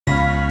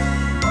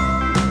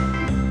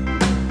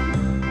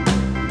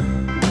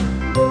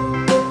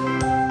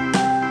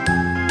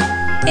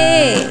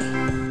A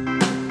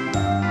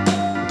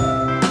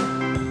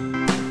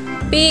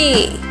B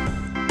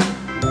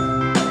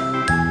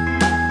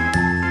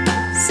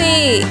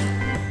C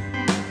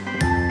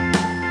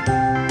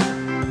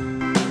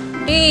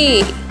D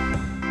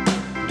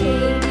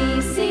A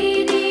B C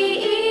D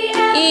E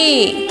F E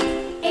G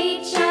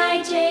H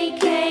I J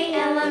K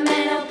L M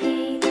N O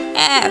P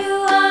F Q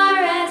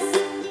R S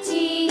T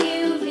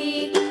U V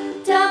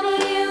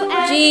W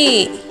X G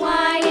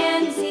Y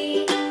and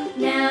Z.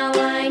 Now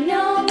I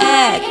know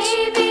my H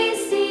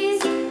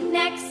ABCs.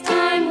 Next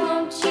time,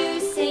 won't you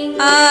sing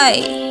I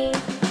with me?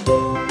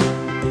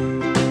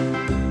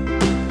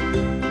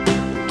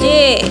 J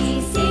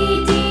B C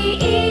D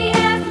E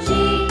F G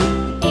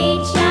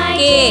H I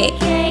J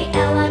K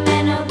L M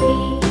N O P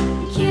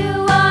Q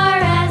R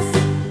S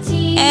T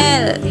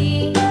U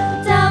V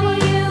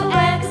W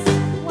X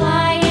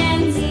Y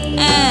and Z.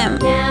 M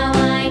Now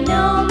I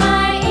know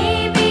my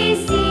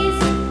ABCs.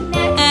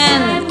 Next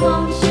time,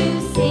 won't you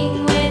sing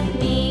with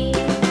me?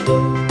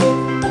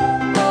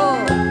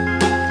 O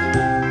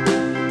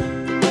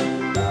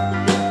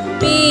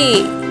P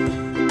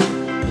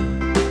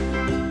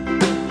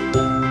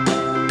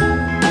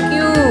Q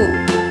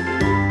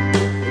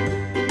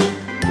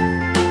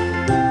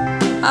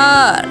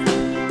R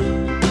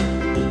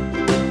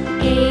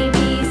A B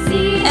C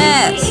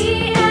S D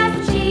E F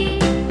G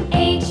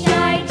H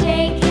I J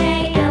K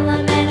L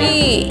M N O P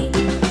P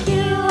Q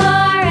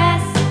R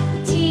S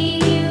T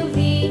U V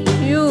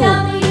U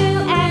W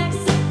X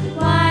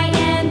Y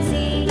and Z.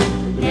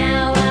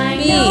 Now I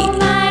V know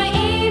my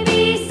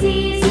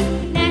ABCs.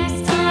 Next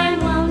time,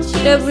 won't you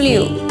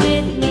W sing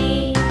with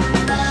me?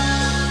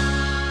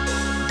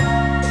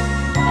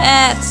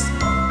 X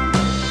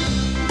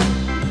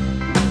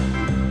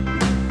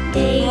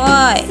A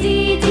Y B C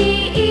D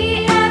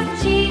E F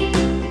G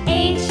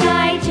H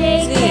I J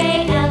K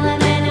L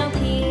M N O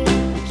P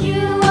Q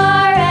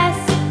R S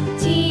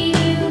T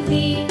U V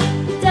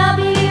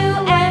W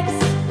X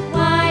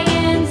Y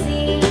and Z.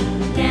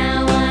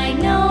 Now I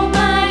know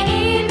my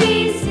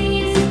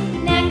ABCs.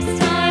 Next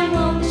time,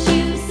 won't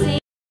you sing?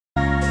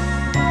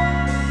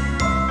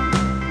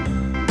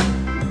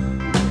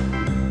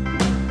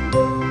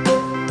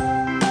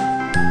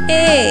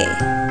 A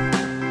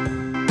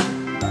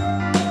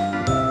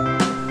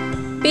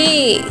B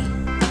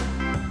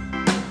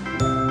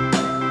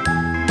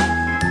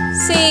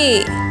C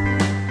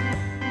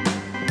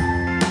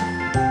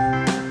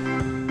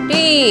D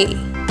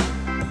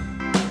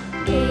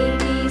A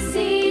B C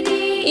D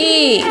E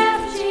E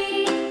F G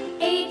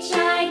H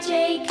I J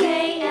K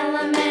L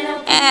M N O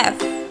P F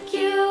Q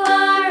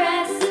R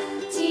S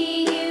T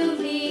U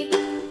V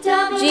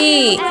W G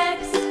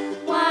X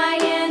Y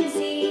and Z.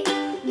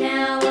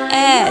 Now I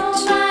H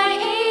know my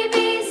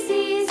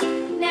ABCs.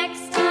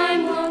 Next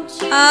time, won't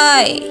you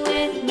I sing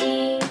with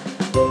me?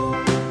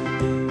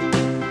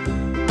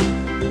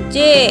 J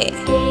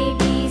A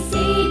B C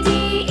D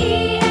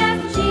E F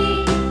G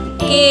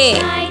K H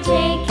I J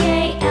K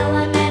L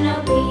M N O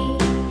P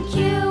Q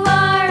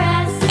R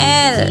S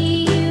L T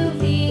U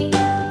V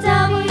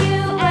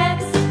W X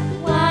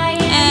Y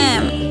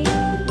and Z.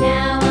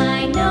 Now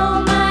I know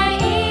my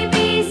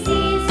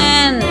ABCs.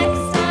 N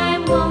Next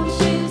time, won't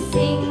you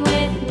sing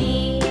with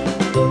me?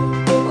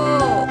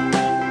 O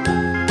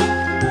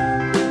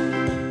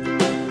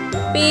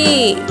P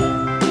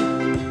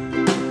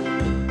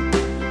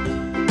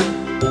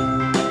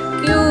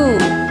Q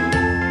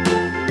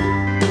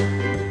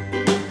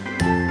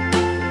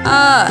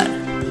R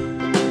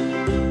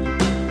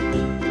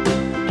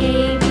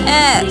A B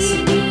S C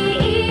D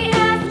E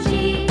F G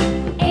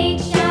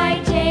H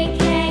I J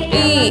K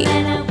L M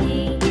N O P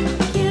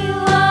Q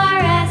R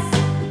S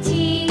T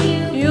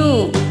U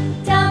U V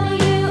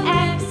W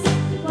X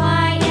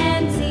Y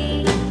and Z.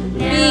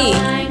 Now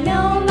I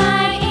know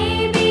my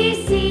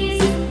ABCs.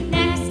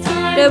 Next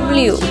time,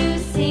 W won't you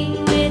sing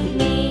with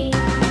me?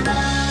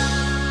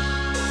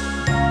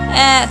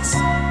 X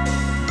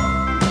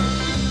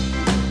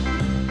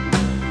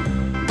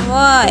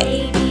Y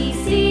A B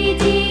C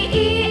D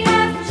E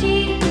F G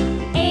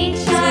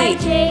H I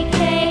J K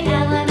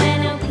L M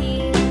N O P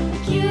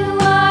Q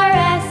R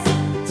S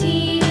T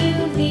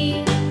U V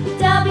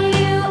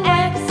W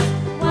X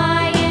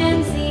Y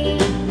and Z.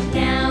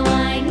 Now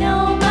I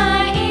know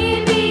my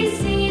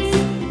ABCs.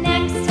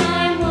 Next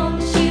time,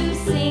 won't you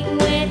sing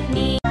with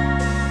me?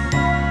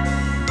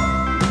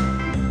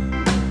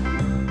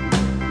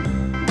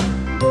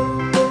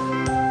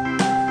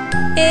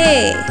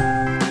 A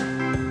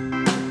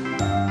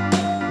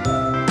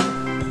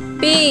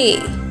B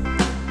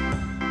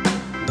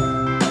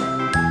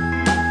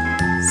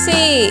C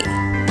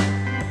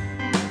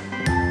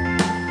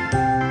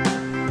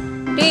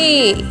D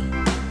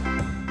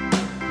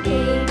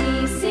A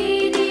B C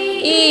D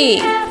E E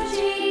F G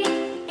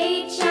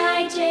H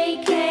I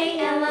J K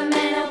L M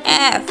N O P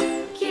F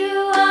Q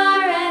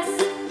R S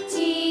T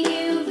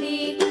U V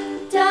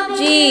W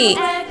G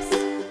X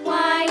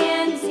Y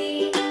and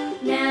Z.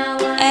 Now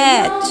I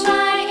H know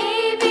my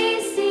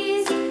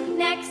ABCs.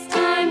 Next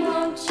time,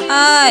 won't you I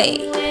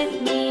sing with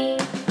me?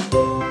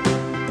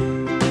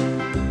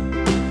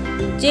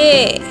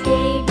 J,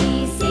 A, B,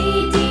 C,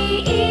 D,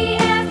 E,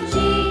 F, G,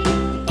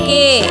 K,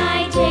 H,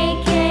 I, J,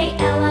 K,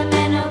 L, M,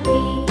 N, O, P,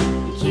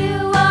 Q,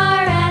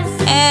 R, S,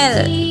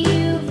 L, T,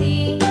 U,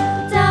 V,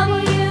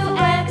 W,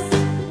 X,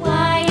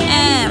 Y,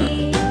 and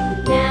Z.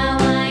 Now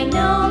I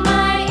know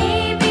my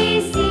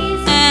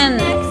ABCs. N,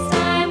 Next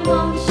time,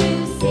 won't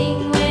you sing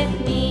with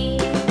me?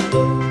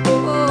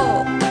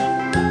 O,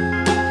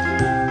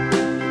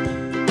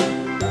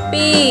 P,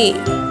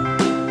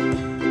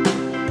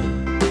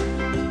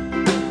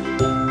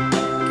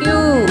 Q,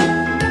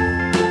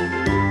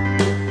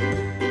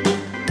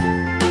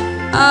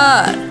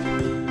 R,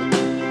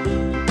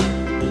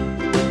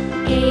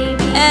 A,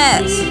 B,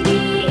 S, C, D,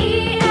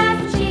 E, F,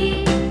 G,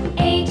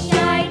 H,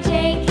 I, J,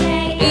 K,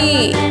 B,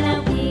 L, M, N, O,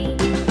 P,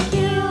 Q,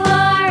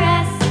 R,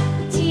 S,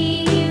 T,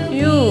 U,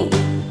 U,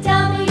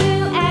 W,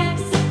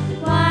 X,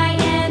 Y,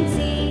 and Z.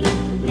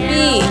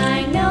 Now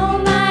I know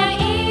my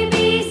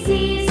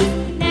ABCs.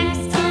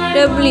 Next time,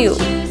 W,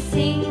 won't you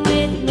sing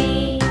with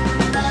me?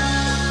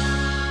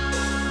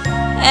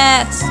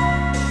 X,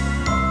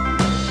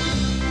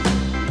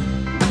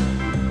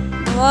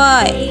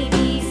 Y, A,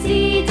 B, C,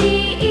 D,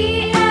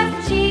 E,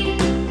 F, G,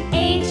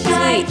 H,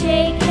 I,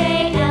 J,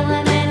 K, L,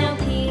 M, N, O,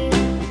 P,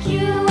 Q,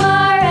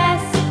 R,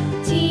 S,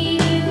 T,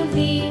 U, V,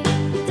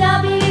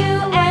 W,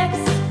 X,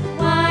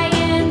 Y,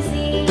 and Z.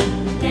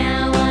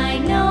 Now I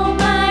know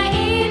my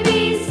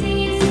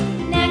ABCs.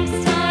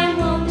 Next time,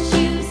 won't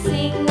you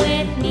sing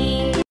with me?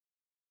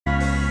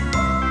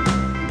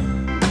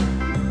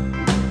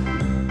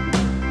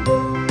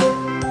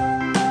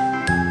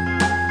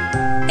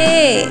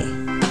 A,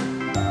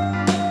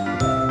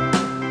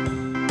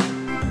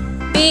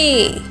 B,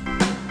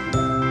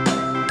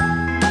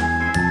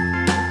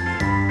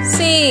 C,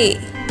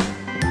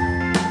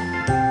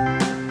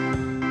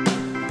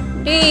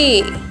 D,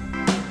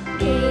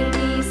 A,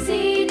 B, C,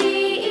 D,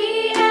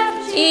 E, F,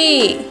 G,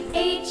 E,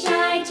 H,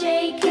 I,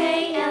 J, K,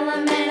 L,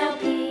 M, N, O,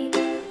 P,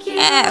 Q,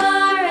 F,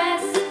 R,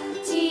 S,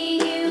 T,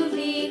 U, V,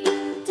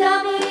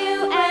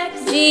 W, X,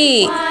 G,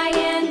 Y,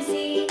 and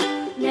Z.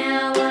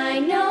 Now I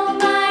know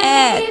my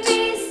H,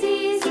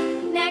 ABCs.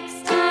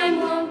 Next time,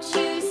 won't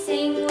you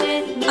sing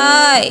with me?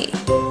 I,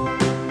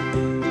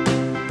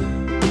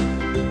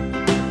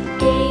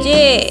 A, J,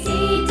 B, C,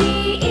 D,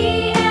 E,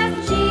 F,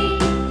 G,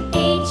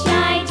 H,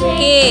 I, J, K,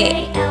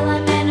 K, L,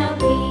 M, N, O,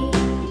 P,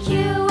 Q,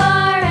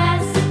 R,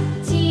 S,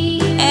 T,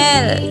 U,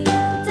 L, V,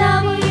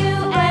 W,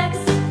 X,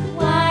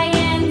 Y,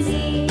 and Z.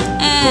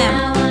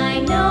 Now I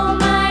know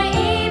my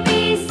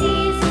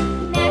ABCs.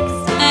 Next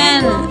time,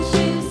 N, won't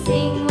you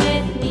sing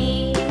with me?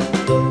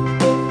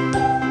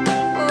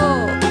 O,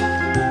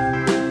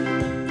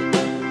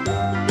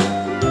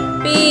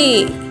 P,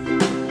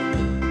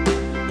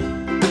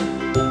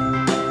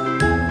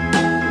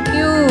 Q,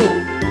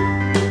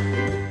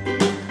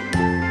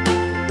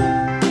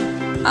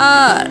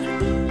 R,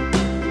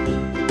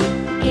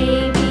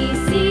 A, B,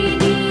 C,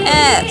 D, E,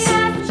 S,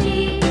 F, G,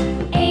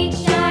 H,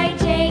 I,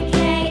 J, K,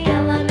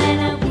 L, M, N,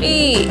 O, P, P,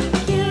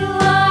 Q,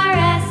 R,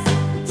 S,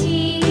 T,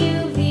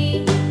 U, V,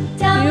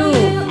 W,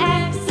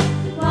 X,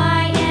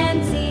 Y, and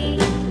Z.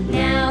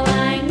 Now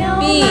I know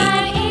B,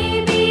 my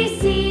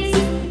ABCs.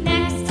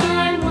 Next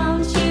time,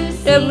 won't you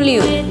sing W,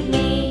 with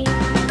me?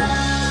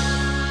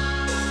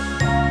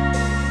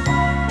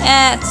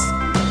 X,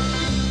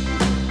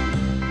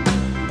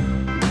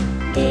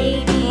 A,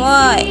 B,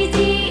 Y, C, D,